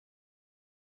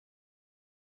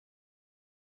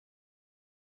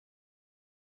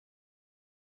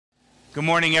Good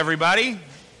morning, everybody.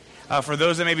 For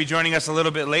those that may be joining us a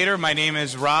little bit later, my name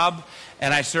is Rob,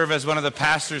 and I serve as one of the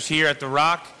pastors here at The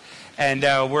Rock. And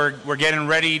we're getting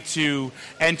ready to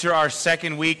enter our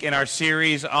second week in our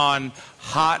series on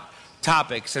hot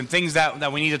topics and things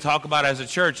that we need to talk about as a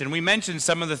church. And we mentioned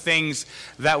some of the things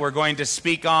that we're going to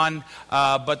speak on,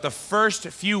 but the first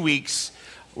few weeks,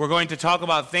 we're going to talk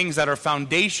about things that are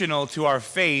foundational to our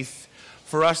faith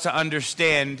for us to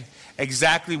understand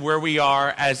exactly where we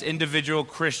are as individual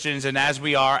Christians and as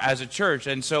we are as a church.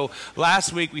 And so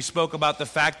last week we spoke about the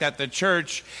fact that the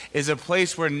church is a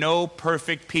place where no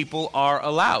perfect people are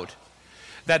allowed.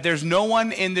 That there's no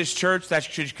one in this church that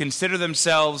should consider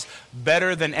themselves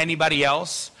better than anybody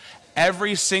else.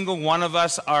 Every single one of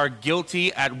us are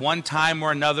guilty at one time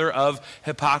or another of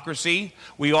hypocrisy.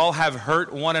 We all have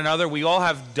hurt one another. We all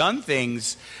have done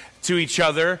things to each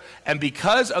other, and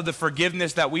because of the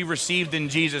forgiveness that we received in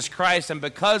Jesus Christ, and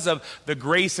because of the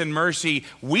grace and mercy,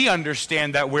 we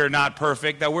understand that we're not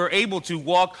perfect, that we're able to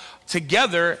walk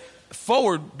together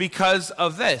forward because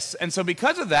of this. And so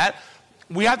because of that,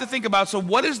 we have to think about, so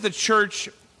what does the church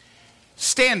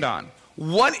stand on?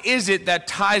 What is it that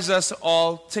ties us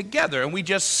all together? And we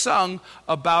just sung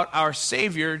about our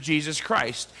Savior, Jesus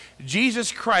Christ.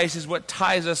 Jesus Christ is what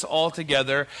ties us all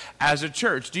together as a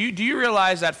church. Do you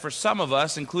realize that for some of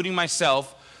us, including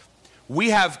myself,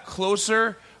 we have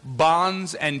closer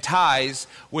bonds and ties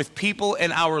with people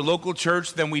in our local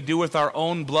church than we do with our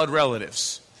own blood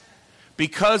relatives?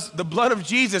 Because the blood of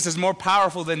Jesus is more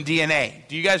powerful than DNA.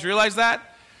 Do you guys realize that?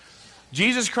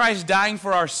 Jesus Christ dying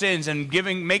for our sins and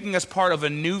making us part of a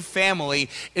new family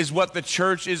is what the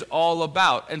church is all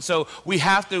about. And so we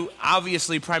have to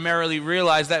obviously primarily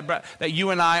realize that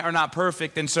you and I are not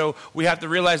perfect. And so we have to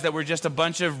realize that we're just a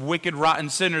bunch of wicked, rotten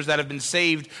sinners that have been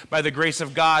saved by the grace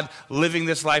of God living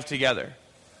this life together.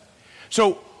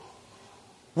 So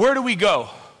where do we go?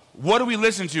 What do we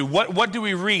listen to? What do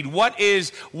we read?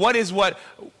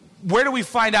 Where do we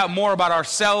find out more about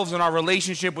ourselves and our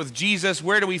relationship with Jesus?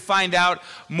 Where do we find out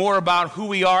more about who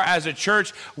we are as a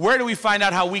church? Where do we find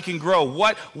out how we can grow?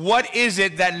 What is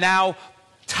it that now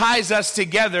ties us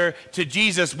together to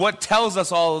Jesus? What tells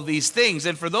us all of these things?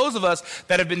 And for those of us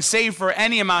that have been saved for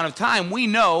any amount of time, we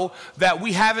know that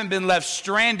we haven't been left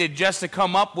stranded just to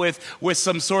come up with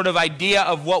some sort of idea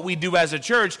of what we do as a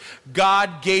church.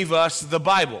 God gave us the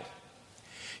Bible.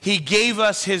 He gave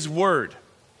us His Word.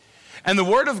 And the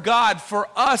Word of God for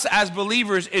us as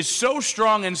believers is so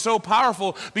strong and so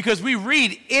powerful because we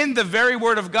read in the very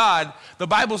Word of God, the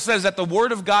Bible says that the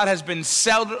Word of God has been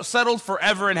settled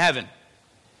forever in heaven.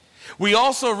 We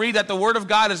also read that the Word of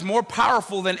God is more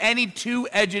powerful than any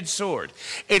two-edged sword.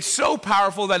 It's so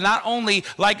powerful that not only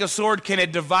like a sword can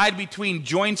it divide between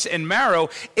joints and marrow,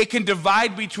 it can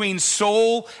divide between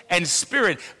soul and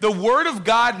spirit. The Word of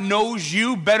God knows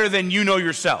you better than you know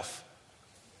yourself.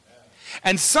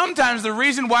 And sometimes the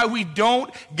reason why we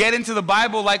don't get into the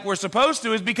Bible like we're supposed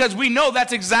to is because we know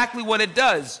that's exactly what it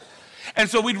does. And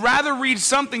so we'd rather read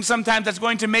something sometimes that's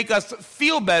going to make us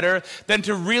feel better than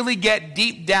to really get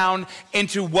deep down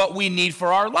into what we need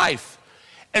for our life.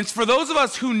 And for those of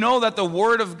us who know that the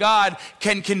Word of God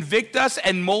can convict us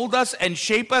and mold us and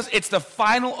shape us, it's the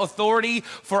final authority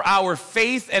for our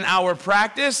faith and our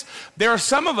practice. There are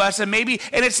some of us, and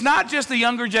it's not just the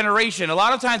younger generation. A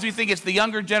lot of times we think it's the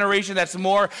younger generation that's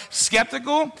more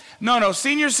skeptical. No,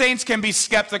 senior saints can be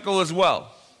skeptical as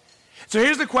well. So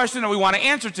here's the question that we want to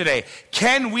answer today.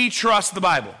 Can we trust the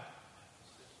Bible?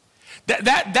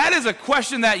 That is a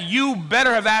question that you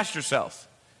better have asked yourself.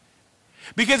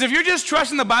 Because if you're just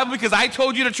trusting the Bible because I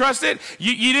told you to trust it,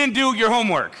 you didn't do your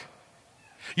homework.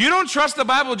 You don't trust the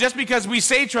Bible just because we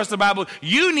say trust the Bible.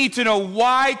 You need to know,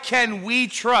 why can we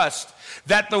trust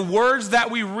that the words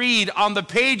that we read on the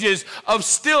pages of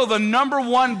still the number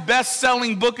one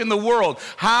best-selling book in the world,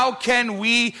 how can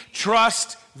we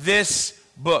trust this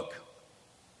book?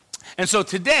 And so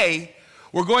today,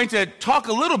 we're going to talk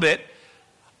a little bit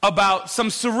about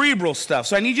some cerebral stuff.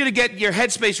 So I need you to get your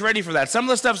headspace ready for that. Some of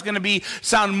the stuff is going to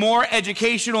sound more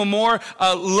educational, more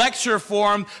lecture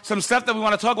form, some stuff that we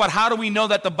want to talk about. How do we know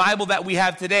that the Bible that we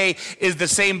have today is the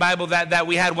same Bible that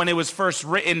we had when it was first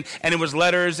written, and it was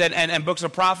letters and books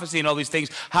of prophecy and all these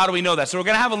things? How do we know that? So we're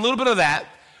going to have a little bit of that.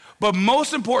 But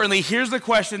most importantly, here's the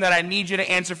question that I need you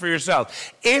to answer for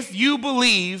yourself. If you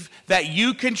believe that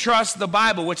you can trust the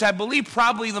Bible, which I believe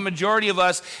probably the majority of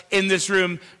us in this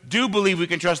room do believe we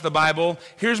can trust the Bible,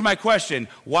 here's my question.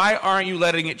 Why aren't you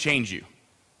letting it change you?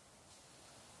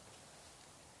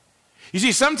 You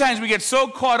see, sometimes we get so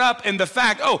caught up in the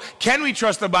fact, can we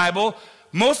trust the Bible?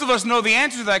 Most of us know the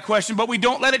answer to that question, but we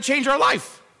don't let it change our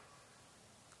life.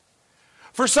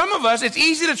 For some of us, it's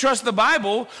easy to trust the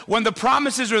Bible when the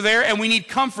promises are there and we need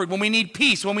comfort, when we need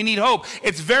peace, when we need hope.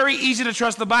 It's very easy to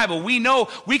trust the Bible. We know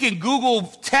we can Google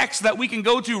text that we can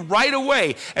go to right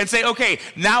away and say, okay,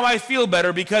 now I feel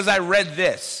better because I read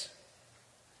this.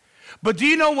 But do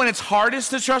you know when it's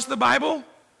hardest to trust the Bible?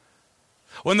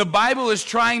 When the Bible is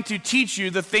trying to teach you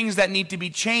the things that need to be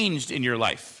changed in your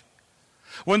life.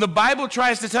 When the Bible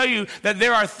tries to tell you that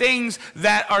there are things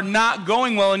that are not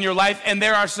going well in your life and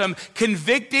there are some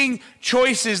convicting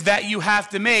choices that you have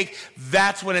to make,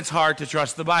 that's when it's hard to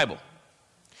trust the Bible.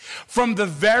 From the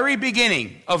very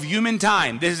beginning of human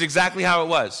time, this is exactly how it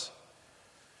was.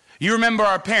 You remember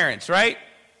our parents, right?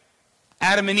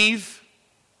 Adam and Eve.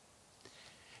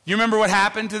 You remember what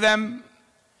happened to them?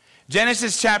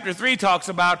 Genesis chapter 3 talks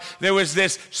about there was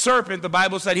this serpent. The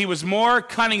Bible said he was more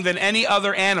cunning than any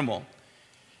other animal.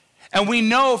 And we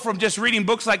know from just reading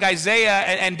books like Isaiah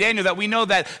and Daniel that we know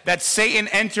that Satan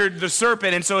entered the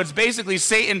serpent. And so it's basically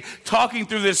Satan talking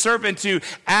through this serpent to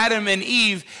Adam and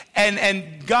Eve.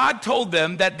 And God told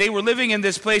them that they were living in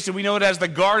this place, and we know it as the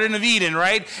Garden of Eden,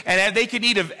 right? And that they could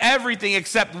eat of everything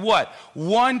except what?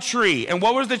 One tree. And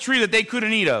what was the tree that they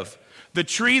couldn't eat of? The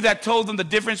tree that told them the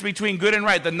difference between good and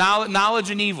right, the knowledge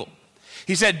and evil.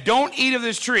 He said, don't eat of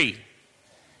this tree.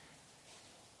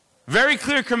 Very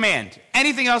clear command.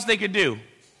 Anything else they could do.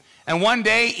 And one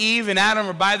day, Eve and Adam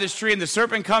are by this tree, and the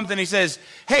serpent comes and he says,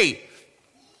 hey,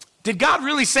 did God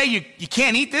really say you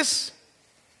can't eat this?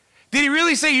 Did he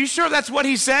really say, you sure that's what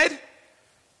he said?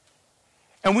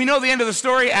 And we know the end of the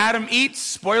story. Adam eats.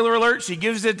 Spoiler alert, Eve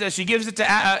eats, she gives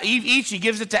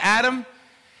it to Adam.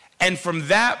 And from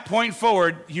that point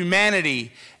forward,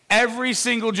 humanity, every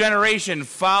single generation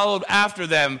followed after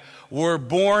them, were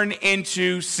born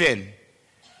into sin.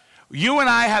 You and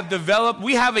I have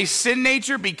we have a sin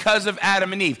nature because of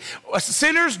Adam and Eve.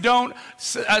 Sinners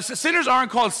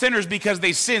aren't called sinners because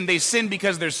they sin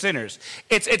because they're sinners.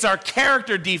 It's our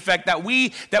character defect that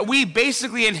we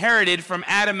basically inherited from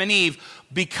Adam and Eve,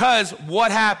 because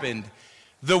what happened?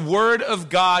 The word of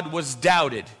God was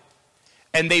doubted.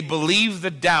 And they believed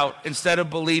the doubt instead of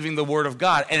believing the word of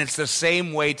God. And it's the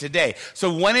same way today.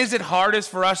 So when is it hardest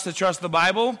for us to trust the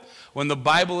Bible? When the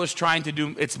Bible is trying to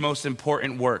do its most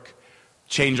important work.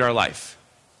 Change our life.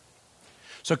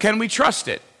 So can we trust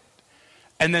it?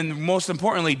 And then most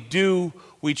importantly, do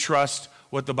we trust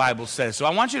what the Bible says? So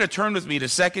I want you to turn with me to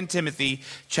 2 Timothy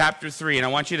chapter 3, and I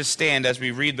want you to stand as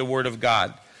we read the Word of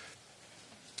God.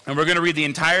 And we're going to read the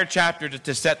entire chapter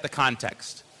to set the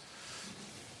context.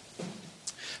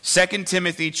 2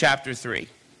 Timothy chapter 3.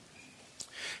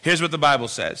 Here's what the Bible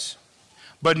says.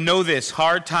 But know this,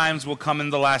 hard times will come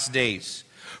in the last days.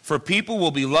 For people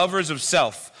will be lovers of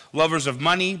self, lovers of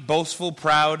money, boastful,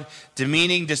 proud,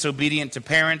 demeaning, disobedient to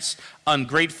parents,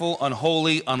 ungrateful,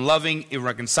 unholy, unloving,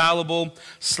 irreconcilable,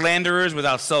 slanderers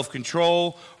without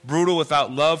self-control, brutal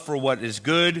without love for what is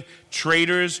good,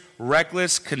 traitors,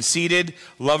 reckless, conceited,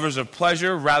 lovers of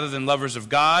pleasure rather than lovers of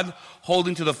God,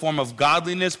 holding to the form of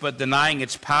godliness but denying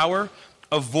its power.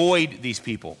 Avoid these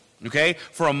people. Okay?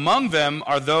 For among them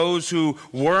are those who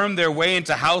worm their way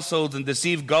into households and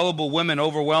deceive gullible women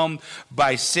overwhelmed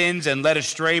by sins and led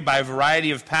astray by a variety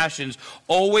of passions,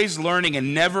 always learning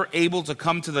and never able to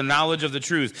come to the knowledge of the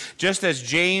truth. Just as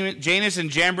Jannes and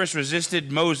Jambres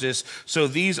resisted Moses, so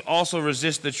these also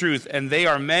resist the truth. And they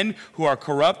are men who are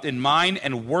corrupt in mind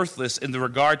and worthless in the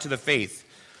regard to the faith.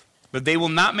 But they will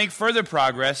not make further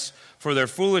progress, for their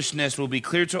foolishness will be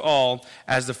clear to all,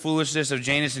 as the foolishness of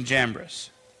Jannes and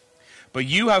Jambres. But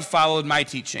you have followed my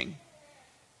teaching,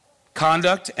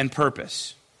 conduct and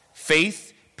purpose,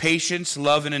 faith, patience,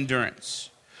 love, and endurance,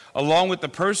 along with the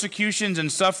persecutions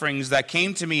and sufferings that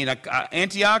came to me in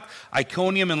Antioch,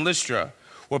 Iconium, and Lystra,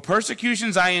 were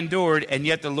persecutions I endured, and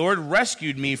yet the Lord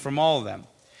rescued me from all of them.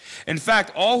 In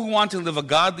fact, all who want to live a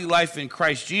godly life in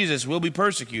Christ Jesus will be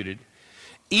persecuted.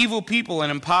 Evil people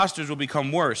and impostors will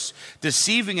become worse,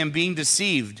 deceiving and being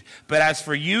deceived. But as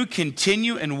for you,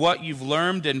 continue in what you've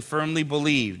learned and firmly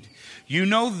believed. You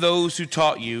know those who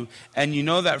taught you, and you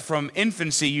know that from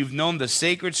infancy you've known the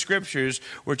sacred scriptures,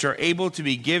 which are able to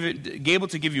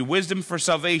give you wisdom for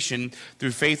salvation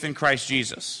through faith in Christ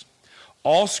Jesus.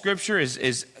 All scripture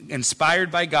is inspired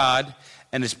by God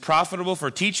and is profitable for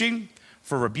teaching,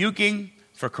 for rebuking,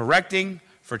 for correcting,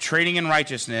 for training in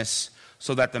righteousness,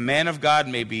 so that the man of God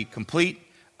may be complete,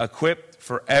 equipped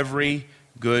for every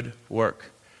good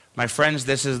work. My friends,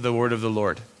 this is the word of the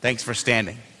Lord. Thanks for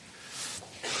standing.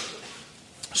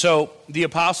 So, the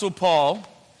Apostle Paul,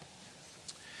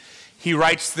 he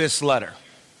writes this letter.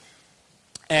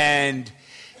 And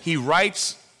he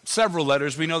writes several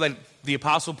letters. We know that the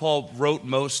Apostle Paul wrote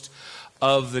most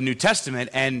of the New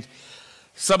Testament. And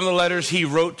Some of the letters he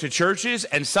wrote to churches,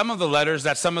 and some of the letters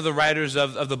that some of the writers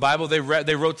of the Bible, they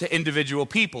wrote to individual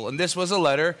people. And this was a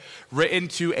letter written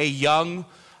to a young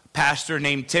pastor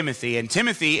named Timothy. And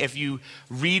Timothy, if you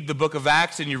read the book of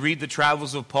Acts and you read the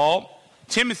travels of Paul,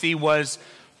 Timothy was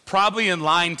probably in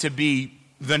line to be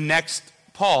the next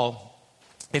Paul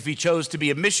if he chose to be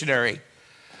a missionary.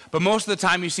 But most of the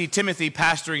time you see Timothy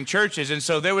pastoring churches, and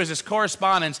so there was this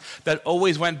correspondence that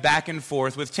always went back and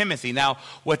forth with Timothy. Now,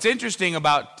 what's interesting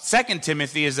about 2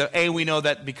 Timothy is that, we know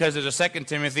that because there's a 2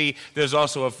 Timothy, there's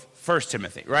also a 1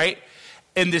 Timothy, right?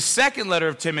 In the second letter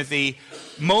of Timothy,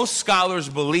 most scholars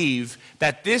believe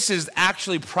that this is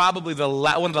actually probably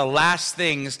one of the last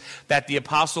things that the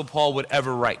Apostle Paul would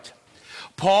ever write.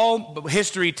 Paul,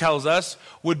 history tells us,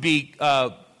 would be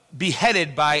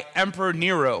beheaded by Emperor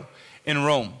Nero in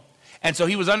Rome. And so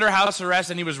he was under house arrest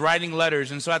and he was writing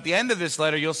letters. And so at the end of this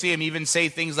letter, you'll see him even say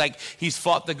things like he's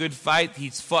fought the good fight,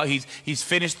 he's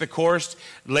finished the course,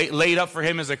 laid up for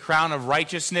him as a crown of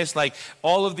righteousness, like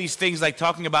all of these things, like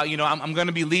talking about, I'm going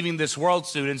to be leaving this world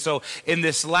soon. And so in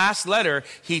this last letter,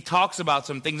 he talks about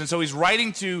some things. And so he's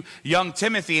writing to young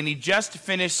Timothy, and he just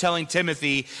finished telling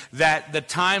Timothy that the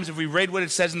times, if we read what it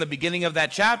says in the beginning of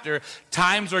that chapter,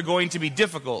 times are going to be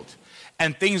difficult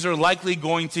and things are likely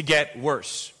going to get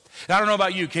worse. I don't know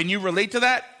about you. Can you relate to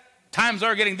that? Times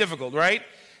are getting difficult, right?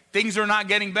 Things are not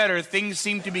getting better. Things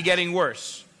seem to be getting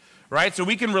worse, right? So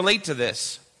we can relate to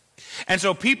this. And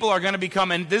so people are going to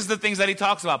become, and this is the things that he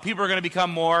talks about, people are going to become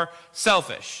more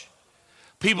selfish.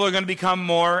 People are going to become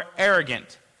more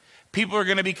arrogant. People are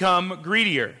going to become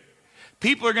greedier.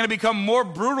 People are going to become more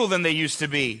brutal than they used to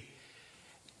be.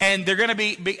 And they're going to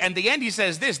be, and the end he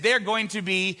says this, they're going to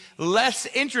be less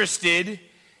interested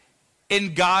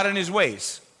in God and his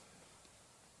ways.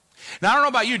 Now, I don't know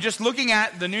about you, just looking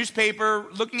at the newspaper,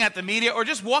 looking at the media, or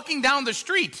just walking down the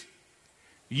street,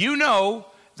 you know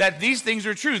that these things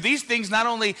are true. These things not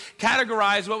only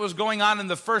categorize what was going on in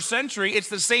the first century, it's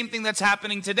the same thing that's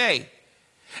happening today.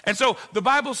 And so the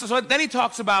Bible says, so then he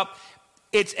talks about,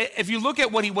 if you look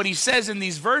at what he says in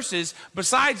these verses,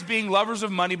 besides being lovers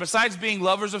of money, besides being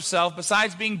lovers of self,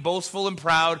 besides being boastful and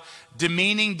proud,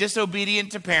 demeaning,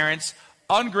 disobedient to parents,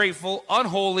 ungrateful,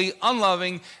 unholy,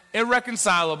 unloving,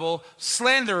 irreconcilable,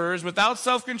 slanderers, without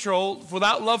self-control,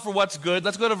 without love for what's good.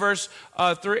 Let's go to verse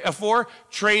 4.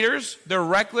 Traitors, they're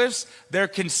reckless, they're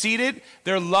conceited,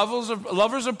 they're lovers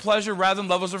of pleasure rather than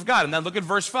lovers of God. And then look at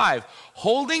verse 5.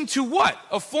 Holding to what?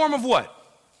 A form of what?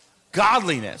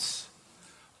 Godliness,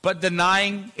 but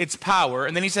denying its power.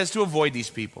 And then he says to avoid these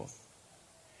people.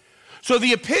 So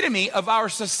the epitome of our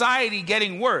society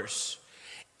getting worse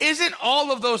isn't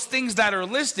all of those things that are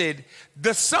listed.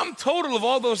 The sum total of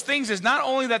all those things is not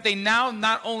only that they now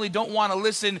not only don't want to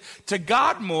listen to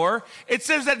God more, it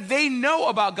says that they know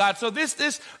about God. So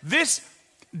this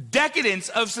decadence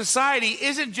of society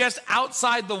isn't just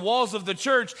outside the walls of the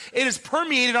church, it is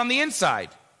permeated on the inside.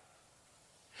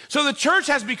 So the church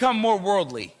has become more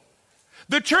worldly.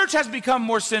 The church has become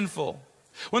more sinful.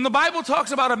 When the Bible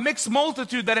talks about a mixed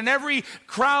multitude, that in every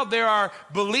crowd there are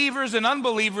believers and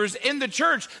unbelievers in the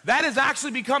church, that is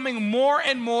actually becoming more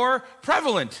and more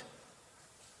prevalent.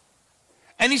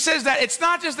 And he says that it's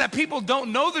not just that people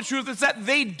don't know the truth, it's that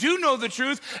they do know the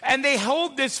truth, and they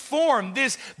hold this form,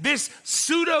 this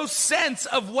pseudo sense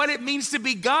of what it means to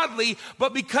be godly,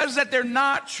 but because that they're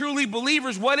not truly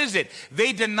believers, what is it?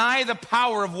 They deny the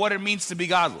power of what it means to be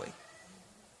godly.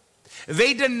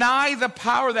 They deny the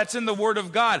power that's in the Word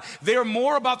of God. They're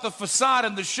more about the facade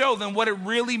and the show than what it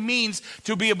really means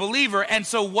to be a believer. And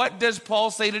so what does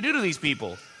Paul say to do to these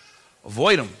people?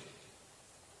 Avoid them.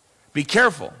 Be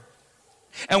careful.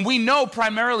 And we know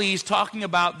primarily he's talking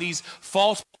about these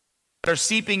false that are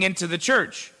seeping into the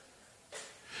church.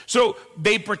 So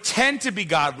they pretend to be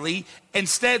godly.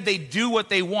 Instead, they do what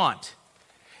they want.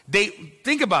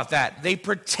 Think about that. They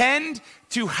pretend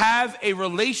to have a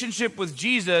relationship with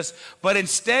Jesus, but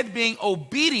instead being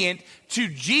obedient to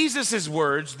Jesus'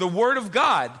 words, the Word of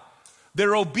God,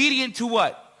 they're obedient to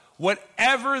what?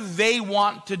 Whatever they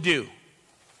want to do.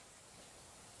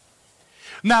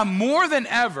 Now, more than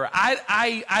ever,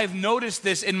 I've noticed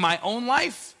this in my own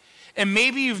life, and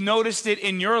maybe you've noticed it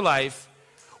in your life.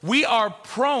 We've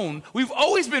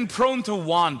always been prone to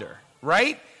wander,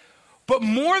 right? But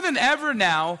more than ever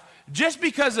now, just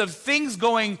because of things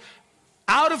going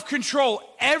out of control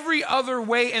every other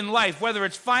way in life, whether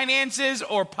it's finances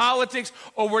or politics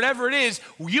or whatever it is,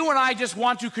 you and I just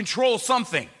want to control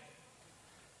something.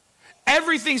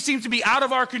 Everything seems to be out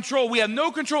of our control. We have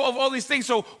no control of all these things.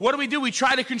 So what do? We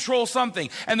try to control something.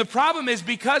 And the problem is,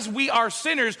 because we are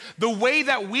sinners, the way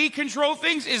that we control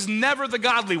things is never the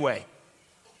godly way.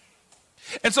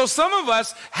 And so some of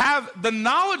us have the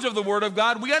knowledge of the Word of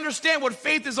God. We understand what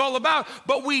faith is all about,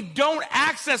 but we don't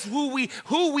access who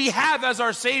we have as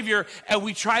our Savior, and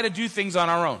we try to do things on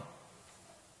our own.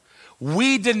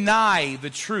 We deny the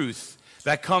truth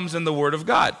that comes in the Word of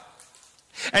God.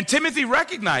 And Timothy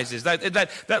recognizes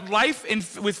that life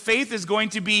with faith is going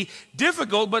to be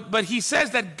difficult, but he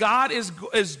says that God is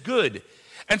good.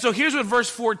 And so here's what verse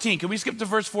 14. Can we skip to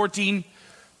verse 14?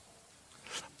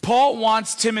 Paul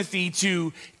wants Timothy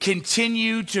to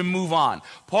continue to move on.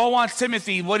 Paul wants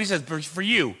Timothy, what he says, for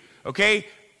you, okay?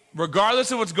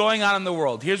 Regardless of what's going on in the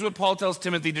world, here's what Paul tells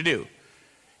Timothy to do.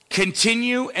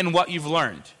 Continue in what you've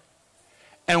learned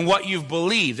and what you've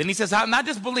believed. And he says, not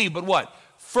just believe, but what?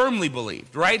 Firmly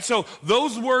believed, right? So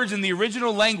those words in the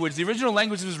original language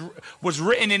was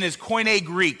written in his Koine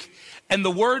Greek. And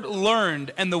the word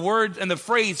learned and the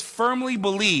phrase firmly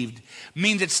believed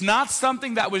means it's not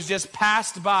something that was just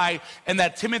passed by and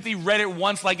that Timothy read it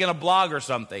once like in a blog or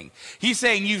something. He's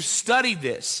saying you've studied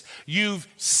this. You've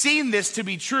seen this to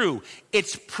be true.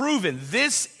 It's proven.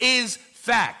 This is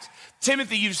fact.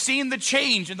 Timothy, you've seen the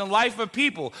change in the life of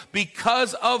people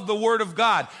because of the Word of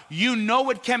God. You know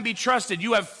it can be trusted.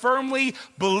 You have firmly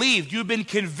believed. You've been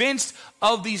convinced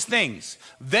of these things.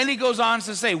 Then he goes on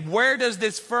to say, where does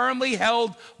this firmly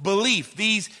held belief,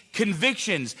 these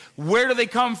convictions, where do they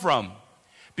come from?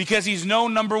 Because he's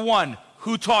known, number one,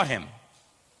 who taught him,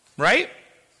 right?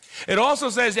 It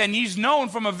also says, and he's known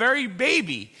from a very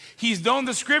baby. He's known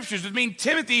the Scriptures. It means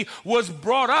Timothy was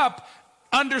brought up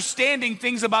understanding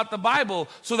things about the Bible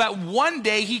so that one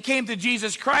day he came to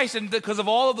Jesus Christ, and because of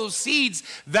all of those seeds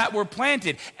that were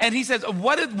planted. And he says,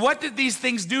 what did these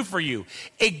things do for you?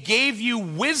 It gave you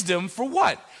wisdom for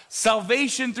what?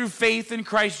 Salvation through faith in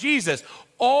Christ Jesus.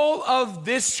 All of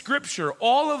this scripture,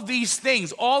 all of these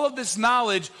things, all of this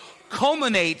knowledge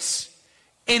culminates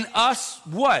in us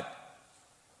what?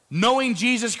 Knowing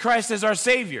Jesus Christ as our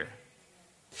Savior.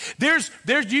 Do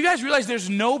you guys realize there's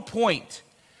no point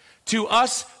to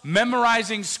us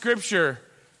memorizing scripture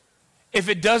if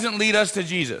it doesn't lead us to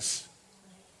Jesus?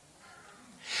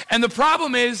 And the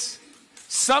problem is,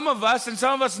 some of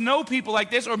us know people like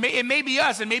this, or it may be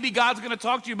us, and maybe God's going to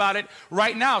talk to you about it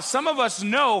right now. Some of us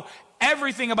know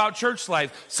everything about church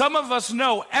life. Some of us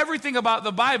know everything about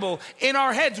the Bible. In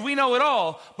our heads, we know it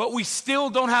all, but we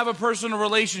still don't have a personal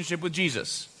relationship with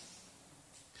Jesus.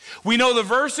 We know the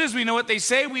verses, we know what they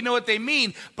say, we know what they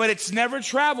mean, but it's never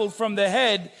traveled from the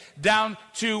head down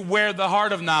to where the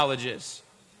heart of knowledge is.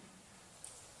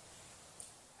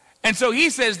 And so he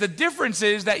says the difference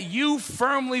is that you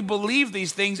firmly believe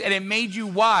these things and it made you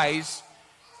wise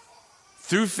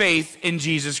through faith in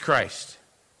Jesus Christ.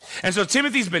 And so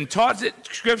Timothy's been taught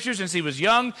scripture since he was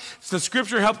young. So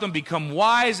scripture helped him become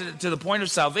wise to the point of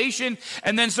salvation.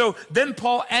 And then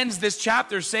Paul ends this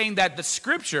chapter saying that the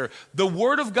scripture, the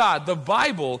Word of God, the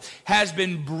Bible, has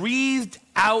been breathed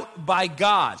out by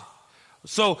God.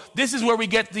 So this is where we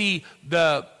get the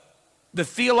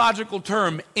theological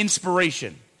term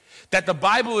inspiration. That the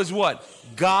Bible is what?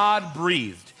 God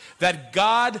breathed. That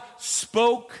God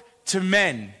spoke to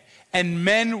men. And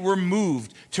men were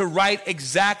moved to write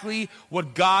exactly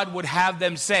what God would have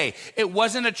them say. It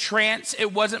wasn't a trance,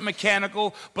 it wasn't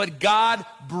mechanical, but God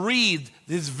breathed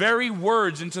his very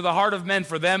words into the heart of men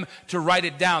for them to write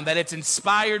it down, that it's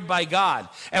inspired by God.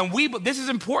 And this is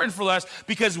important for us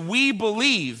because we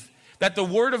believe that the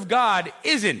Word of God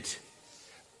isn't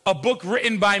a book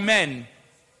written by men.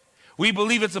 We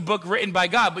believe it's a book written by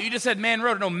God. But you just said man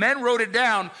wrote it. No, men wrote it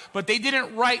down, but they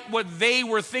didn't write what they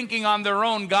were thinking on their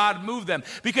own. God moved them.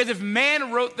 Because if man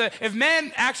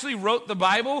actually wrote the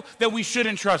Bible, then we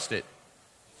shouldn't trust it.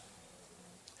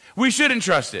 We shouldn't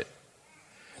trust it.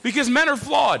 Because men are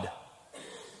flawed.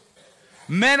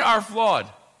 Men are flawed.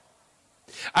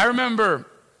 I remember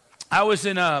I was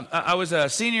a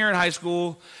senior in high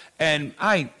school, and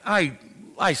I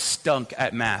stunk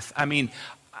at math. I mean,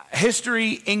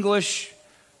 history, English,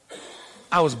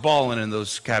 I was balling in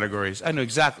those categories. I knew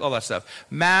exactly all that stuff.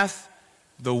 Math,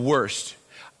 the worst.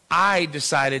 I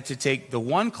decided to take the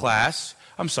one class,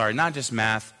 not just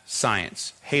math,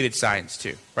 science. Hated science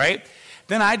too, right?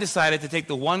 Then I decided to take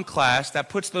the one class that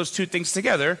puts those two things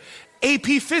together,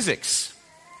 AP Physics.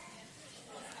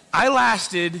 I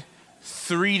lasted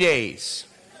 3 days.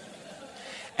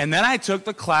 And then I took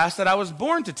the class that I was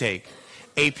born to take,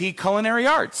 AP Culinary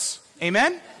Arts.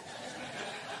 Amen?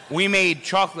 We made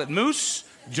chocolate mousse,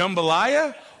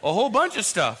 jambalaya, a whole bunch of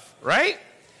stuff, right?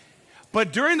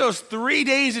 But during those 3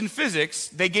 days in physics,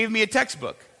 they gave me a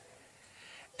textbook.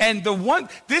 And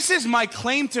this is my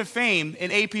claim to fame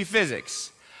in AP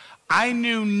Physics. I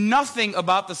knew nothing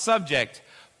about the subject,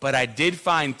 but I did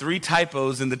find 3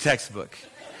 typos in the textbook.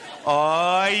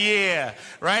 Oh, yeah,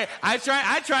 right? I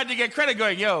tried to get credit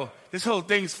going, yo, this whole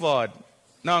thing's flawed.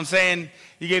 Know what I'm saying?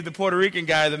 You gave the Puerto Rican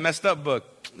guy the messed up book.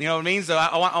 You know what I mean? So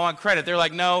I want credit. They're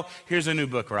like, no, here's a new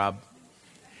book, Rob.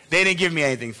 They didn't give me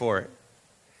anything for it.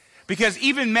 Because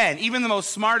even men, even the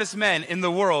most smartest men in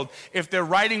the world, if they're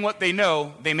writing what they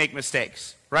know, they make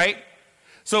mistakes, right?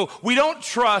 So we don't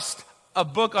trust a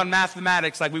book on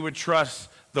mathematics like we would trust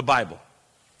the Bible,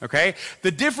 okay?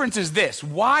 The difference is this.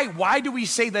 Why do we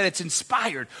say that it's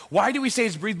inspired? Why do we say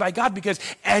it's breathed by God? Because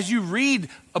as you read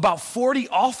about 40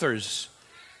 authors,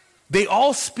 they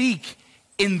all speak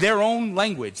in their own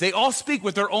language. They all speak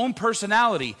with their own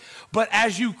personality. But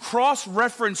as you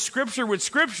cross-reference Scripture with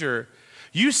Scripture,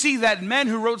 you see that men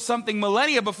who wrote something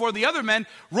millennia before the other men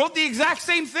wrote the exact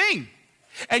same thing.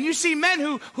 And you see men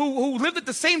who lived at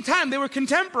the same time, they were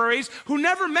contemporaries, who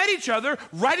never met each other,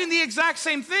 writing the exact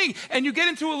same thing. And you get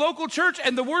into a local church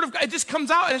and the Word of God, it just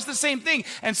comes out and it's the same thing.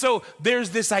 And so there's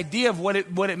this idea of what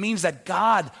it means that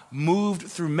God moved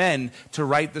through men to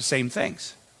write the same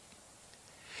things.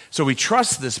 So we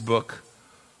trust this book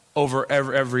over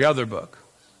every other book.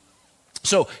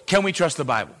 So can we trust the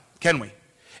Bible? Can we?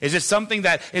 Is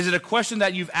it a question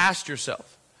that you've asked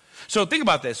yourself? So think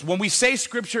about this. When we say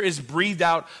Scripture is breathed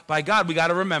out by God, we got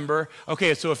to remember,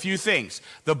 okay, so a few things.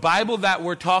 The Bible that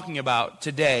we're talking about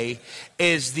today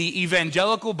is the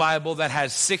evangelical Bible that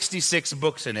has 66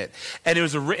 books in it. And it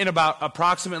was written about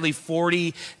approximately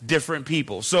 40 different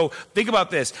people. So think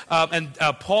about this.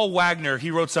 Paul Wagner,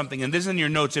 he wrote something, and this is in your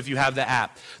notes if you have the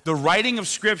app. The writing of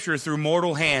Scripture through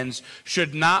mortal hands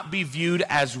should not be viewed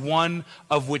as one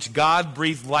of which God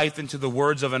breathed life into the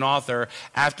words of an author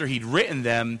after he'd written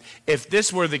them. If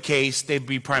this were the case, they'd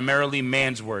be primarily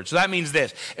man's words. So that means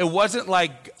this. It wasn't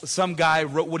like some guy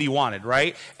wrote what he wanted,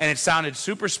 right? And it sounded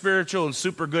super spiritual and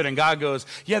super good, and God goes,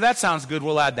 yeah, that sounds good,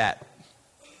 we'll add that.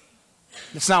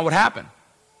 That's not what happened.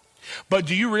 But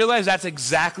do you realize that's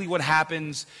exactly what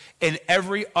happens in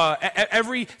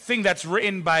everything that's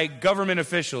written by government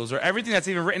officials, or everything that's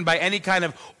even written by any kind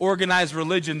of organized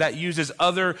religion that uses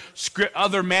other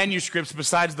manuscripts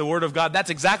besides the Word of God?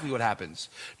 That's exactly what happens.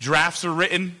 Drafts are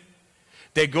written.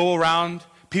 They go around.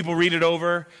 People read it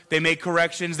over. They make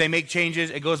corrections. They make changes.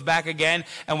 It goes back again.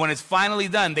 And when it's finally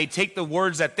done, they take the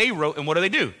words that they wrote, and what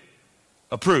do?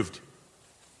 Approved.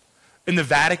 In the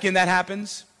Vatican, that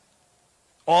happens.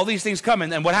 All these things come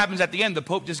in, and what happens at the end? The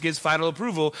Pope just gives final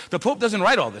approval. The Pope doesn't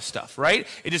write all this stuff, right?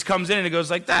 It just comes in and it goes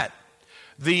like that.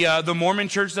 The Mormon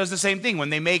Church does the same thing.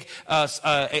 When they make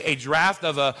a draft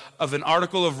of an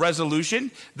article of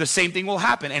resolution, the same thing will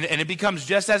happen. And it becomes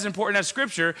just as important as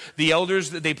Scripture. The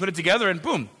elders, they put it together and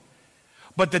boom.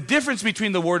 But the difference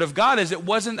between the Word of God is it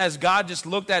wasn't as God just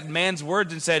looked at man's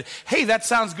words and said, hey, that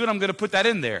sounds good, I'm going to put that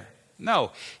in there.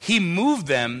 No, he moved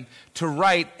them to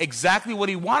write exactly what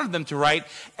he wanted them to write,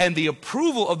 and the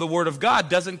approval of the Word of God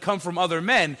doesn't come from other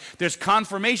men. There's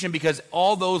confirmation because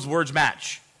all those words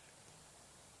match.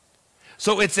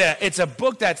 So it's a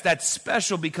book that's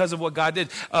special because of what God did.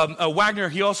 Wagner,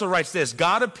 he also writes this: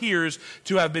 God appears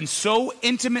to have been so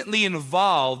intimately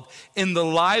involved in the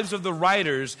lives of the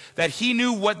writers that he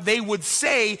knew what they would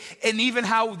say and even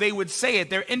how they would say it.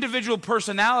 Their individual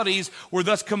personalities were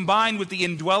thus combined with the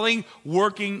indwelling,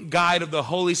 working guide of the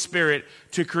Holy Spirit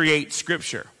to create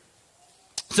Scripture.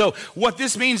 So what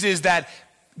this means is that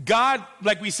God,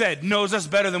 like we said, knows us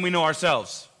better than we know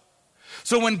ourselves.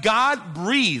 So when God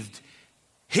breathed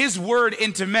His word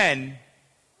into men,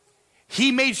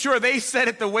 he made sure they said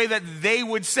it the way that they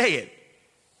would say it.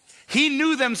 He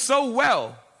knew them so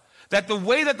well that the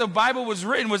way that the Bible was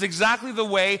written was exactly the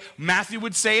way Matthew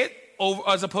would say it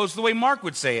as opposed to the way Mark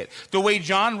would say it. The way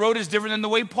John wrote is different than the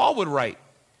way Paul would write.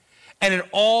 And it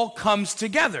all comes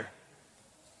together.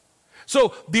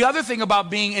 So the other thing about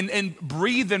being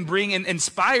breathed and being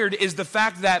inspired is the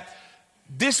fact that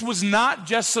this was not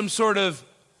just some sort of,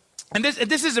 and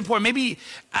this is important. Maybe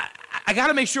I got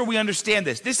to make sure we understand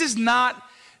this. This is not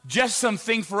just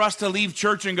something for us to leave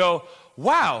church and go,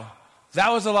 wow, that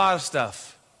was a lot of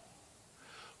stuff.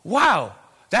 Wow,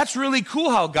 that's really cool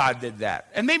how God did that.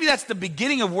 And maybe that's the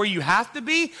beginning of where you have to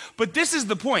be, but this is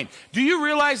the point. Do you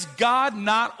realize God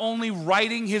not only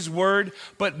writing His word,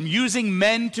 but using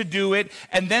men to do it,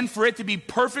 and then for it to be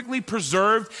perfectly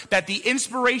preserved, that the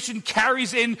inspiration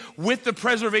carries in with the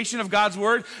preservation of God's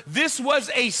word? This was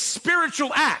a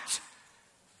spiritual act.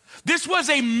 This was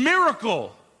a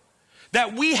miracle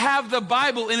that we have the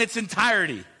Bible in its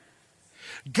entirety.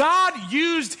 God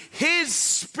used His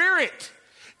Spirit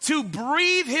to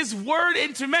breathe his word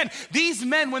into men. These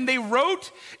men, when they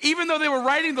wrote, even though they were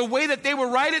writing the way that they were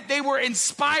writing, they were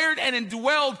inspired and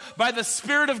indwelled by the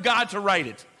Spirit of God to write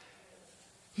it.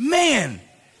 Man,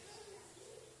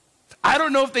 I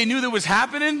don't know if they knew that was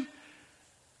happening.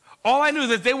 All I knew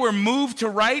that they were moved to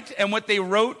write, and what they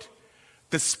wrote,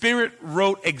 the Spirit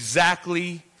wrote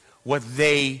exactly what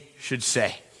they should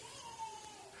say.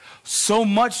 So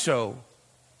much so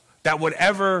that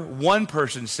whatever one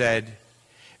person said,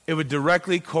 it would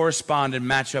directly correspond and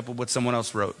match up with what someone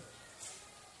else wrote.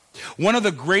 One of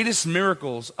the greatest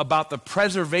miracles about the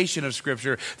preservation of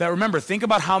Scripture, that remember, think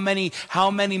about how many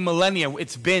millennia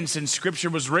it's been since Scripture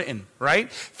was written, right?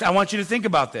 I want you to think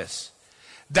about this.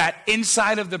 That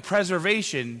inside of the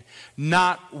preservation,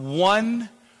 not one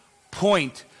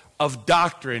point of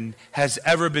doctrine has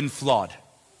ever been flawed.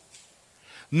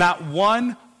 Not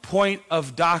one point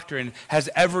of doctrine has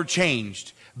ever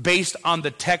changed based on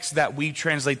the text that we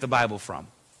translate the Bible from.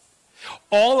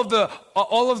 All of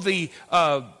the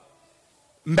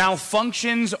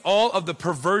malfunctions, all of the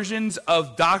perversions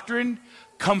of doctrine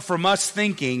come from us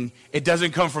thinking it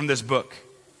doesn't come from this book.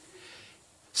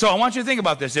 So I want you to think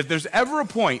about this. If there's ever a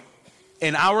point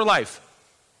in our life,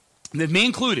 and me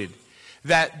included,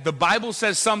 that the Bible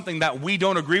says something that we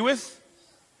don't agree with,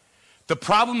 the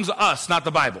problem's us, not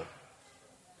the Bible.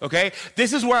 Okay?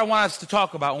 This is where I want us to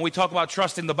talk about when we talk about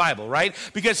trusting the Bible, right?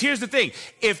 Because here's the thing.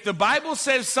 If the Bible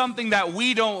says something that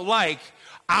we don't like,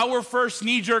 our first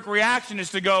knee-jerk reaction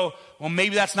is to go, well,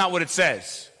 maybe that's not what it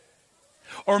says.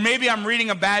 Or maybe I'm reading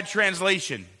a bad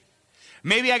translation.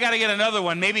 Maybe I got to get another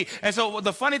one. Maybe. And so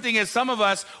the funny thing is, some of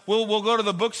us will go to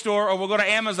the bookstore or we'll go to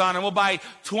Amazon and we'll buy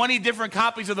 20 different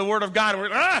copies of the Word of God. And we're,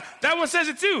 that one says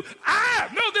it too.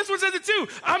 No, this one says it too.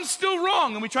 I'm still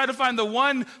wrong. And we try to find the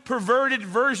one perverted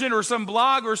version or some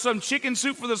blog or some chicken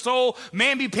soup for the soul,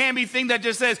 mamby-pamby thing that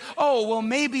just says, oh, well,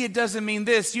 maybe it doesn't mean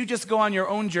this. You just go on your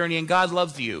own journey and God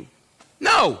loves you.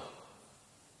 No.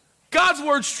 God's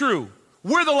Word's true.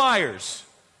 We're the liars.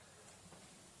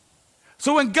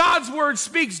 So when God's word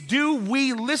speaks, do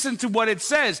we listen to what it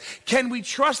says? Can we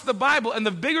trust the Bible? And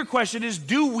the bigger question is,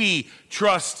 do we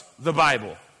trust the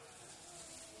Bible?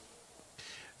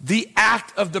 The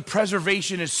act of the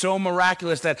preservation is so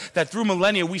miraculous that through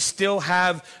millennia we still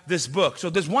have this book. So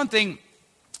there's one thing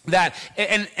that,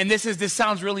 and this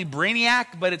sounds really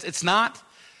brainiac, but it's not.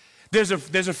 There's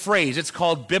a phrase, it's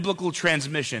called biblical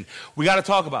transmission. We got to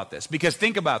talk about this, because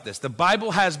think about this. The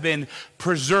Bible has been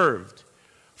preserved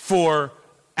for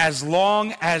as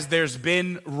long as there's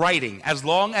been writing, as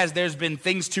long as there's been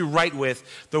things to write with,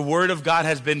 the Word of God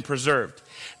has been preserved.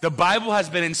 The Bible has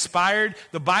been inspired.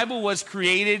 The Bible was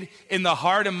created in the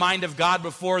heart and mind of God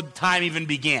before time even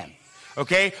began.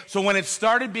 Okay? So when it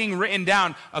started being written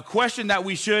down, a question that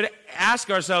we should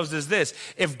ask ourselves is this: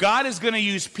 if God is going to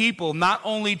use people not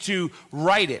only to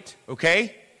write it,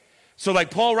 okay? So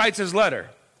like Paul writes his letter,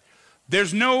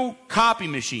 there's no copy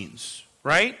machines,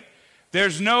 right?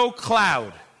 There's no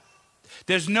cloud.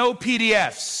 There's no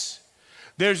PDFs.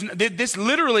 This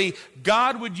literally,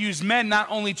 God would use men not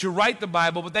only to write the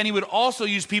Bible, but then he would also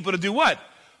use people to do what?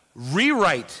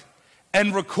 Rewrite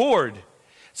and record.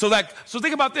 So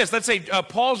think about this. Let's say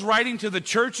Paul's writing to the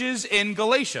churches in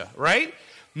Galatia, right?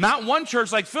 Not one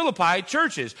church like Philippi,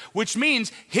 churches, which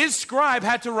means his scribe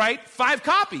had to write 5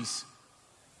 copies.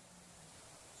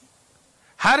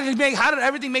 How did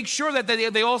everything make sure that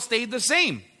they all stayed the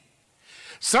same?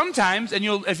 Sometimes, and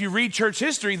if you read church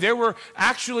history, there were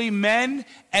actually men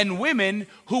and women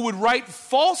who would write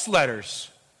false letters.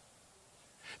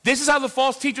 This is how the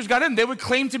false teachers got in. They would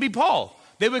claim to be Paul.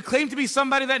 They would claim to be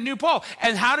somebody that knew Paul.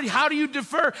 And how do you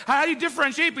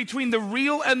differentiate between the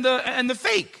real and the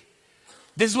fake?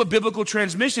 This is what biblical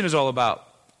transmission is all about.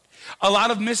 A lot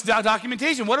of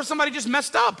misdocumentation. What if somebody just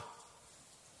messed up?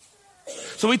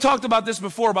 So we talked about this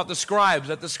before, about the scribes,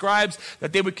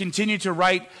 that they would continue to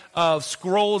write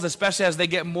scrolls, especially as they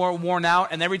get more worn out.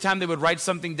 And every time they would write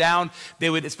something down, they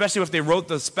would, especially if they wrote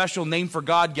the special name for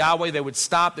God, Yahweh, they would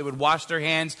stop, they would wash their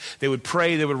hands, they would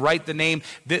pray, they would write the name.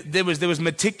 There was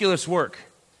meticulous work.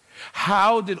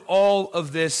 How did all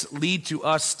of this lead to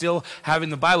us still having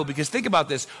the Bible? Because think about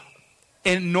this.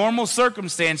 In normal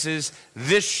circumstances,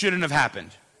 this shouldn't have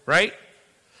happened, right?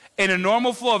 In a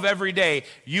normal flow of every day,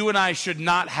 you and I should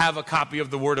not have a copy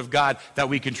of the Word of God that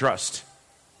we can trust.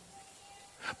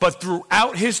 But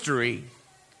throughout history,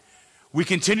 we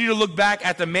continue to look back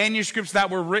at the manuscripts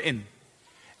that were written.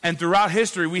 And throughout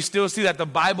history, we still see that the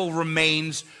Bible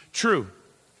remains true.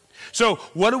 So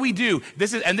what do we do?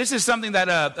 This is something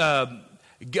that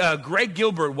Greg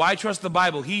Gilbert, Why Trust the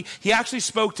Bible? He actually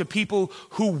spoke to people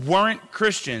who weren't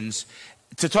Christians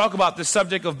to talk about the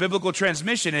subject of biblical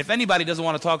transmission. If anybody doesn't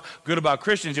want to talk good about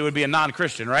Christians, it would be a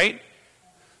non-Christian, right?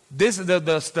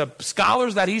 The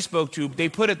scholars that he spoke to, they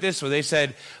put it this way. They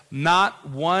said, not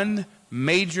one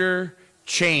major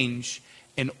change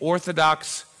in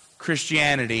Orthodox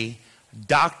Christianity,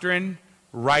 doctrine,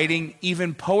 writing,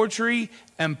 even poetry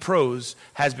and prose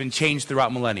has been changed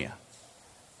throughout millennia.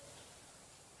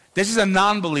 This is a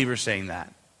non-believer saying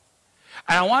that.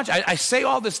 And I say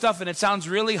all this stuff and it sounds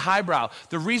really highbrow.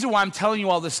 The reason why I'm telling you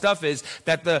all this stuff is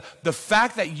that the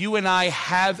fact that you and I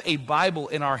have a Bible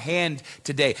in our hand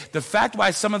today, the fact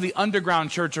why some of the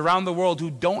underground church around the world who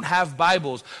don't have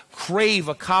Bibles crave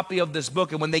a copy of this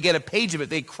book, and when they get a page of it,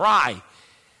 they cry,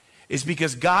 is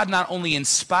because God not only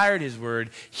inspired his word,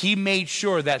 he made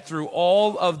sure that through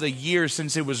all of the years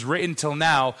since it was written till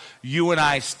now, you and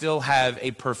I still have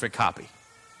a perfect copy.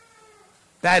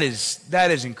 That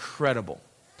is incredible.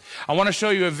 I want to show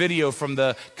you a video from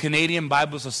the Canadian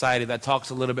Bible Society that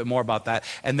talks a little bit more about that,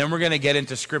 and then we're going to get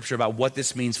into scripture about what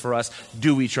this means for us.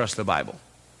 Do we trust the Bible?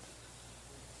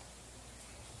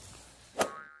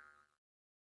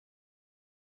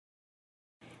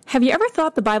 Have you ever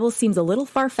thought the Bible seems a little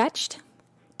far-fetched?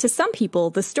 To some people,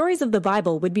 the stories of the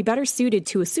Bible would be better suited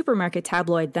to a supermarket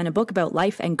tabloid than a book about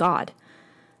life and God.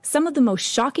 Some of the most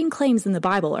shocking claims in the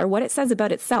Bible are what it says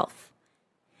about itself.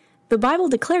 The Bible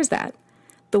declares that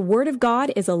the Word of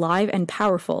God is alive and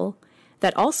powerful,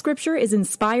 that all Scripture is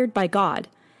inspired by God,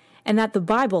 and that the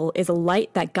Bible is a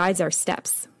light that guides our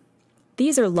steps.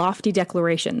 These are lofty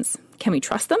declarations. Can we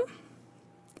trust them?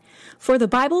 For the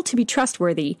Bible to be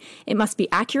trustworthy, it must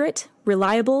be accurate,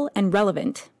 reliable, and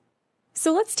relevant.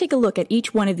 So let's take a look at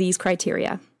each one of these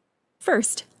criteria.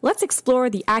 First, let's explore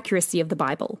the accuracy of the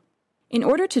Bible. In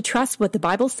order to trust what the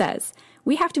Bible says,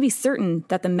 we have to be certain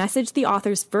that the message the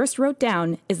authors first wrote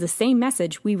down is the same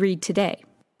message we read today.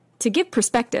 To give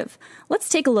perspective, let's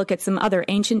take a look at some other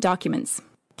ancient documents.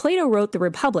 Plato wrote the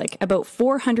Republic about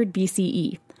 400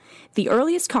 BCE. The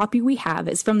earliest copy we have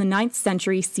is from the 9th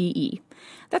century CE.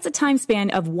 That's a time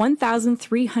span of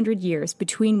 1,300 years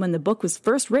between when the book was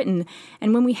first written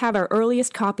and when we have our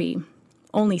earliest copy.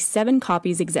 Only 7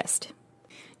 copies exist.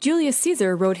 Julius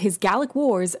Caesar wrote his Gallic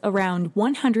Wars around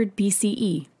 100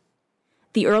 BCE.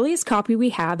 The earliest copy we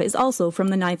have is also from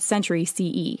the 9th century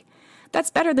CE.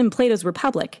 That's better than Plato's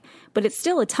Republic, but it's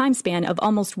still a time span of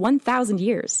almost 1,000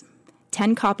 years.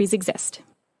 10 copies exist.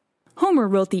 Homer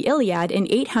wrote the Iliad in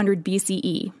 800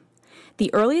 BCE.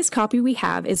 The earliest copy we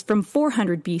have is from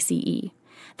 400 BCE.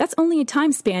 That's only a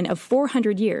time span of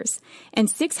 400 years, and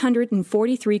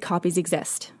 643 copies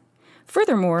exist.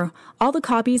 Furthermore, all the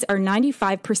copies are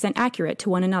 95% accurate to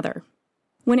one another.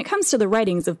 When it comes to the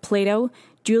writings of Plato,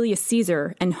 Julius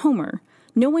Caesar, and Homer,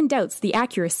 no one doubts the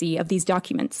accuracy of these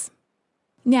documents.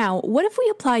 Now, what if we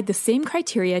applied the same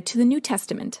criteria to the New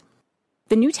Testament?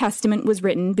 The New Testament was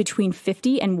written between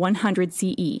 50 and 100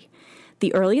 CE.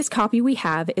 The earliest copy we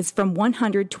have is from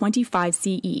 125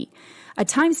 CE, a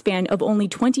time span of only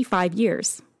 25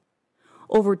 years.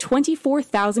 Over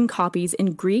 24,000 copies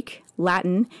in Greek,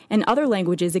 Latin, and other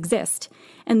languages exist,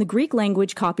 and the Greek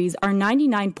language copies are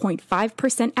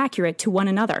 99.5% accurate to one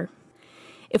another.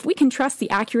 If we can trust the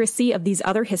accuracy of these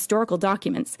other historical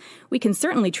documents, we can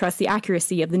certainly trust the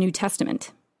accuracy of the New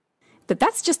Testament. But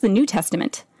that's just the New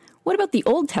Testament. What about the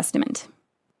Old Testament?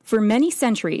 For many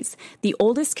centuries, the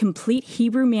oldest complete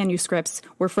Hebrew manuscripts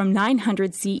were from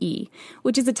 900 CE,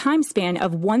 which is a time span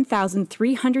of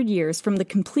 1,300 years from the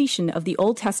completion of the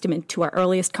Old Testament to our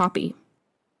earliest copy.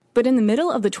 But in the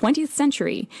middle of the 20th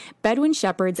century, Bedouin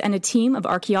shepherds and a team of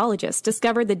archaeologists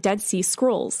discovered the Dead Sea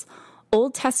Scrolls,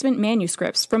 Old Testament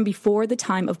manuscripts from before the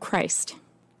time of Christ.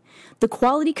 The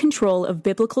quality control of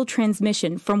biblical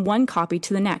transmission from one copy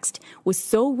to the next was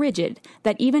so rigid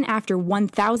that even after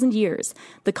 1,000 years,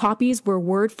 the copies were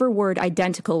word for word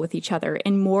identical with each other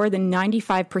in more than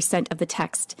 95% of the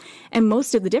text, and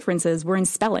most of the differences were in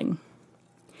spelling.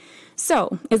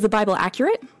 So, is the Bible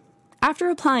accurate?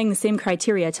 After applying the same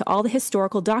criteria to all the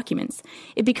historical documents,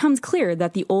 it becomes clear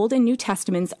that the Old and New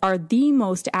Testaments are the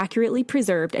most accurately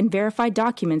preserved and verified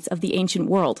documents of the ancient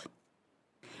world.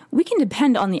 We can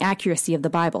depend on the accuracy of the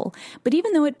Bible, but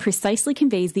even though it precisely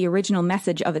conveys the original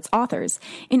message of its authors,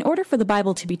 in order for the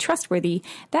Bible to be trustworthy,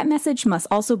 that message must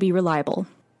also be reliable.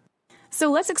 So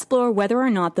let's explore whether or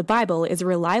not the Bible is a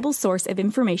reliable source of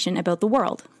information about the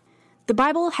world. The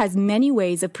Bible has many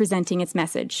ways of presenting its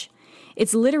message.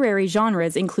 Its literary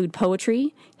genres include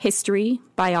poetry, history,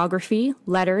 biography,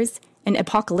 letters, and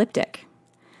apocalyptic.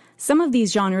 Some of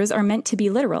these genres are meant to be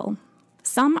literal.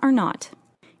 Some are not.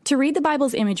 To read the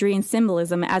Bible's imagery and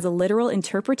symbolism as a literal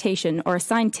interpretation or a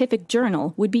scientific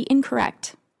journal would be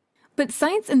incorrect. But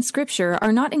science and scripture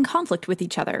are not in conflict with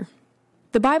each other.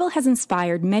 The Bible has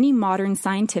inspired many modern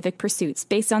scientific pursuits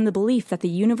based on the belief that the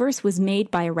universe was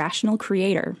made by a rational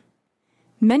creator.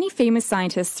 Many famous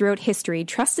scientists throughout history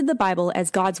trusted the Bible as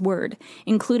God's word,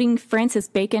 including Francis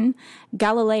Bacon,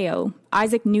 Galileo,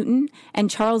 Isaac Newton, and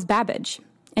Charles Babbage.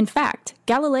 In fact,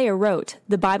 Galileo wrote,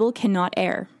 "The Bible cannot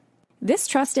err." This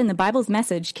trust in the Bible's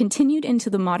message continued into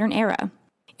the modern era.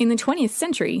 In the 20th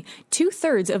century,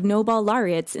 2/3 of Nobel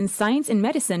laureates in science and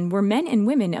medicine were men and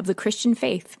women of the Christian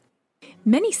faith.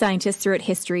 Many scientists throughout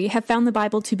history have found the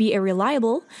Bible to be a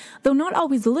reliable, though not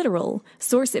always literal,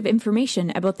 source of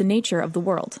information about the nature of the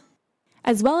world.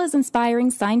 As well as inspiring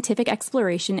scientific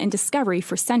exploration and discovery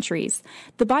for centuries,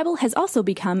 the Bible has also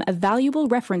become a valuable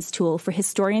reference tool for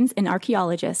historians and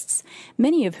archaeologists,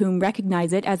 many of whom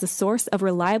recognize it as a source of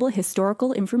reliable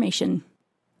historical information.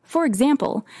 For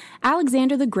example,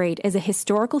 Alexander the Great is a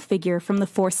historical figure from the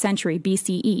 4th century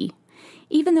BCE.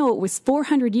 Even though it was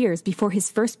 400 years before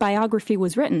his first biography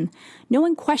was written, no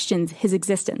one questions his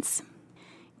existence.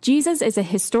 Jesus is a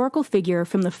historical figure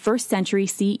from the 1st century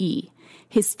CE.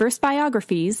 His first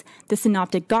biographies, the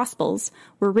Synoptic Gospels,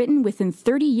 were written within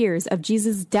 30 years of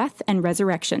Jesus' death and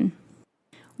resurrection.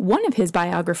 One of his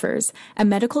biographers, a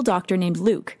medical doctor named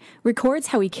Luke, records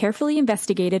how he carefully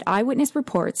investigated eyewitness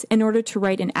reports in order to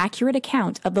write an accurate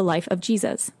account of the life of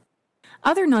Jesus.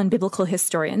 Other non-biblical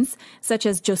historians, such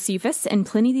as Josephus and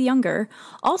Pliny the Younger,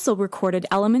 also recorded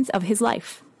elements of his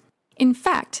life. In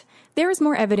fact, there is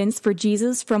more evidence for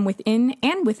Jesus from within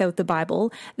and without the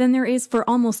Bible than there is for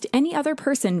almost any other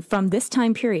person from this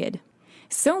time period.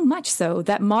 So much so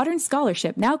that modern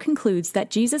scholarship now concludes that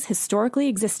Jesus historically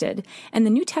existed, and the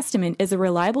New Testament is a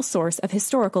reliable source of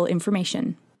historical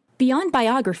information. Beyond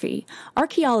biography,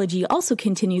 archaeology also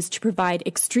continues to provide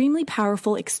extremely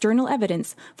powerful external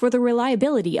evidence for the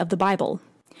reliability of the Bible.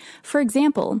 For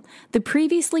example, the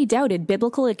previously doubted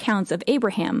biblical accounts of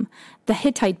Abraham, the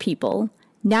Hittite people,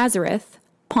 Nazareth,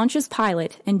 Pontius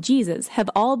Pilate, and Jesus have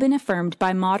all been affirmed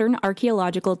by modern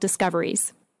archaeological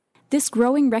discoveries. This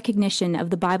growing recognition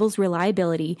of the Bible's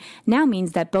reliability now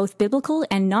means that both biblical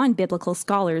and non-biblical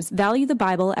scholars value the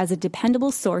Bible as a dependable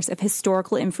source of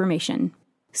historical information.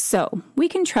 So, we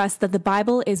can trust that the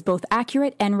Bible is both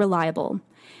accurate and reliable.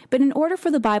 But in order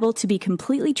for the Bible to be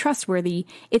completely trustworthy,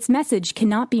 its message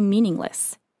cannot be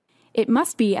meaningless. It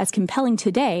must be as compelling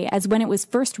today as when it was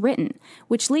first written,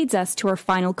 which leads us to our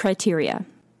final criteria.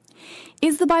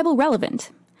 Is the Bible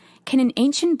relevant? Can an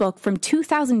ancient book from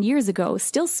 2,000 years ago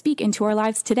still speak into our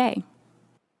lives today?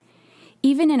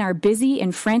 Even in our busy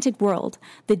and frantic world,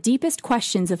 the deepest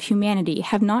questions of humanity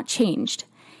have not changed.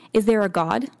 Is there a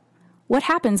God? What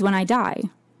happens when I die?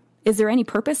 Is there any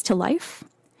purpose to life?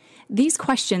 These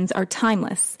questions are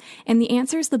timeless, and the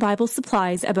answers the Bible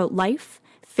supplies about life,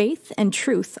 faith, and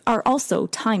truth are also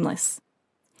timeless.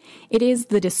 It is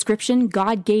the description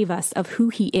God gave us of who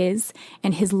He is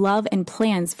and His love and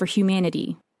plans for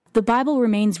humanity. The Bible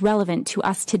remains relevant to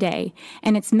us today,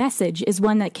 and its message is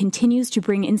one that continues to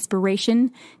bring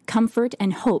inspiration, comfort,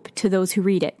 and hope to those who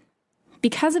read it.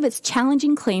 Because of its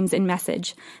challenging claims and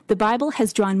message, the Bible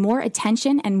has drawn more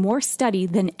attention and more study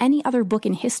than any other book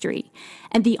in history,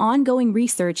 and the ongoing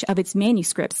research of its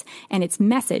manuscripts and its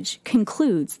message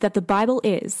concludes that the Bible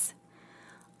is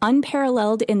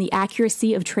unparalleled in the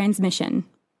accuracy of transmission,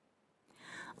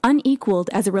 unequaled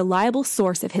as a reliable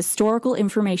source of historical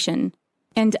information,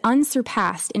 and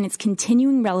unsurpassed in its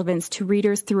continuing relevance to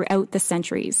readers throughout the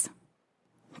centuries.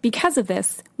 Because of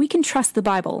this, we can trust the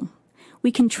Bible.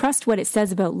 We can trust what it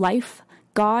says about life,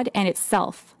 God, and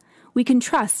itself. We can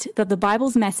trust that the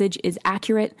Bible's message is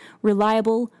accurate,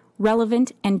 reliable,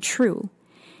 relevant, and true.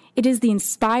 It is the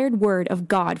inspired word of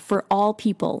God for all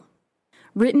people.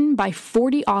 Written by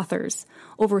 40 authors,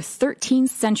 over 13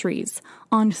 centuries,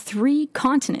 on 3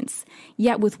 continents,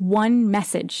 yet with one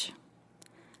message.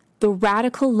 The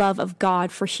radical love of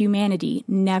God for humanity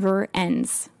never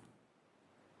ends.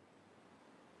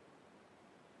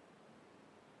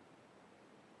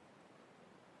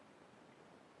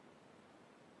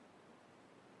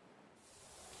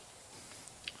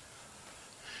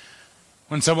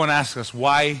 When someone asks us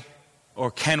why or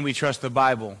can we trust the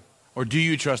Bible or do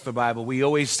you trust the Bible, we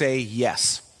always say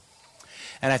yes.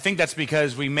 And I think that's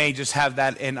because we may just have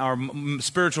that in our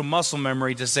spiritual muscle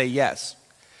memory to say yes.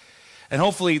 And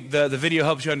hopefully the video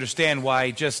helps you understand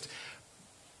why, just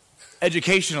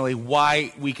educationally,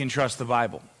 why we can trust the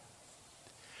Bible.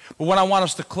 But what I want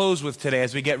us to close with today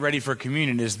as we get ready for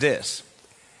communion is this.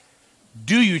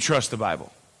 Do you trust the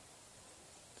Bible?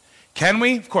 Can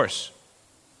we? Of course.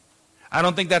 I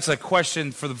don't think that's a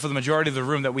question for the majority of the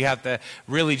room that we have to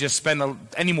really just spend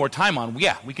any more time on.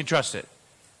 Yeah, we can trust it.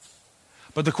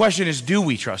 But the question is, do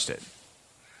we trust it?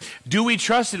 Do we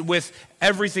trust it with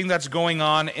everything that's going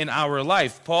on in our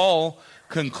life? Paul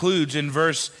concludes in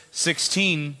verse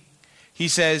 16. He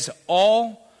says,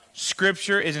 all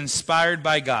Scripture is inspired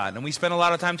by God. And we spend a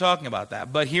lot of time talking about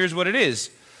that. But here's what it is.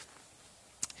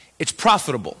 It's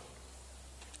profitable.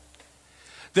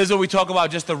 This is what we talk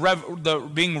about, just the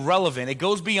being relevant. It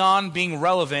goes beyond being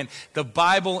relevant. The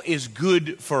Bible is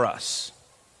good for us.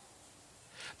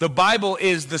 The Bible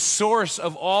is the source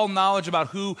of all knowledge about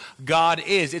who God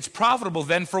is. It's profitable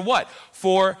then for what?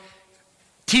 For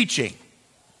teaching.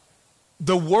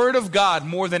 The Word of God,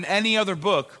 more than any other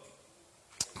book,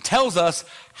 tells us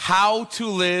how to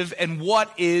live and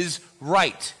what is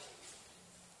right.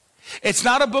 It's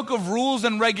not a book of rules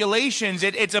and regulations.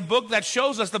 It's a book that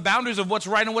shows us the boundaries of what's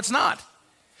right and what's not.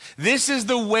 This is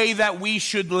the way that we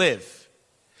should live.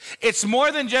 It's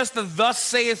more than just the thus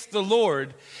saith the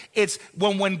Lord. It's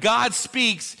when God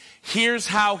speaks, here's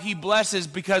how he blesses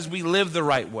because we live the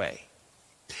right way.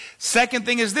 Second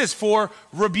thing is this, for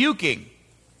rebuking.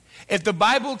 If the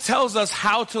Bible tells us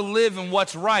how to live and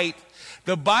what's right,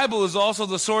 the Bible is also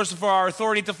the source for our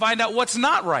authority to find out what's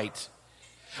not right,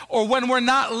 or when we're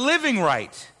not living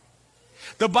right.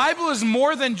 The Bible is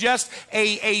more than just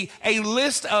a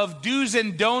list of do's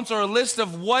and don'ts or a list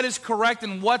of what is correct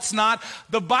and what's not.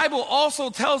 The Bible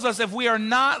also tells us if we are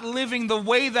not living the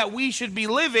way that we should be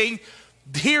living,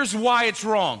 here's why it's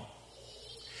wrong.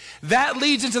 That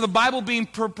leads into the Bible being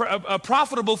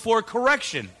profitable for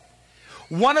correction.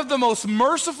 One of the most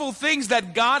merciful things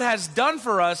that God has done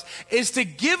for us is to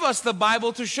give us the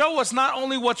Bible to show us not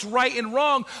only what's right and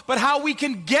wrong, but how we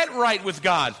can get right with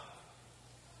God.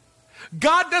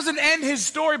 God doesn't end his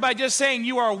story by just saying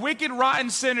you are wicked, rotten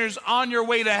sinners on your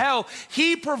way to hell.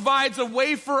 He provides a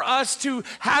way for us to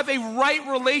have a right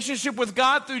relationship with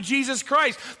God through Jesus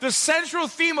Christ. The central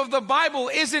theme of the Bible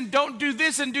isn't don't do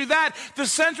this and do that. The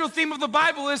central theme of the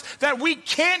Bible is that we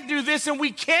can't do this and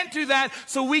we can't do that,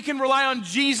 so we can rely on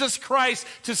Jesus Christ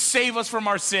to save us from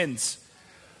our sins.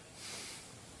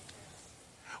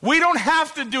 We don't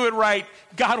have to do it right.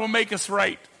 God will make us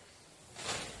right.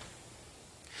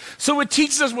 So it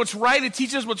teaches us what's right, it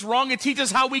teaches us what's wrong, it teaches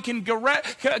us how we can get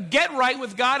right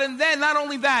with God. And then, not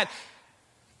only that,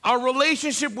 our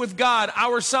relationship with God,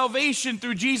 our salvation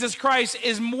through Jesus Christ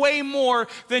is way more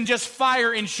than just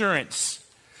fire insurance.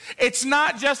 It's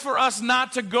not just for us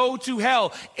not to go to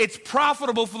hell. It's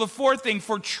profitable for the fourth thing,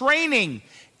 for training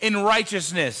in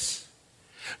righteousness.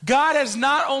 God has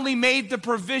not only made the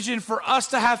provision for us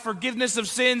to have forgiveness of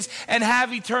sins and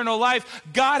have eternal life,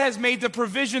 God has made the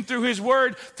provision through his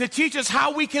word to teach us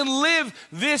how we can live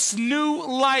this new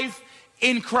life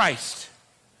in Christ.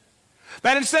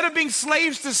 That instead of being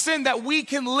slaves to sin, that we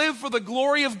can live for the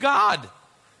glory of God.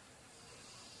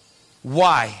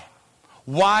 Why?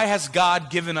 Why has God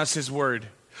given us his word?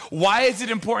 Why is it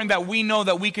important that we know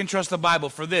that we can trust the Bible?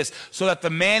 For this, so that the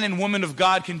man and woman of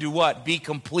God can do what? Be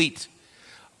complete.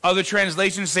 Other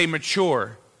translations say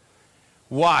mature.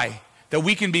 Why? That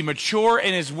we can be mature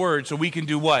in his word so we can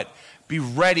do what? Be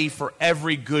ready for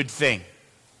every good thing.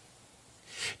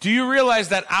 Do you realize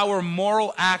that our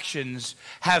moral actions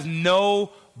have no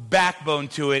backbone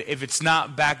to it if it's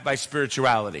not backed by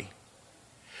spirituality?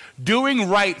 Doing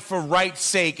right for right's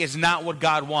sake is not what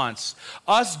God wants.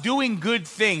 Us doing good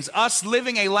things, us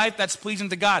living a life that's pleasing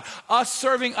to God, us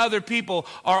serving other people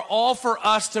are all for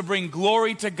us to bring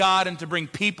glory to God and to bring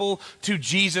people to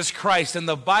Jesus Christ. And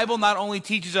the Bible not only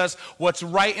teaches us what's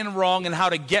right and wrong and how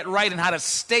to get right and how to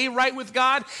stay right with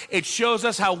God, it shows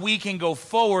us how we can go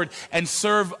forward and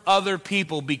serve other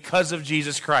people because of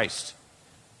Jesus Christ.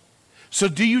 So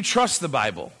do you trust the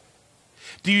Bible?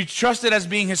 Do you trust it as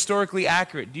being historically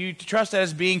accurate? Do you trust it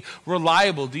as being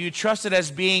reliable? Do you trust it as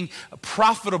being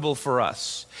profitable for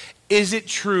us? Is it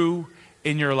true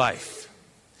in your life?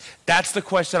 That's the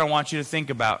question I want you to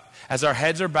think about. As our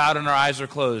heads are bowed and our eyes are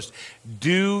closed,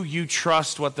 do you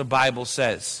trust what the Bible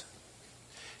says?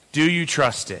 Do you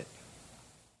trust it?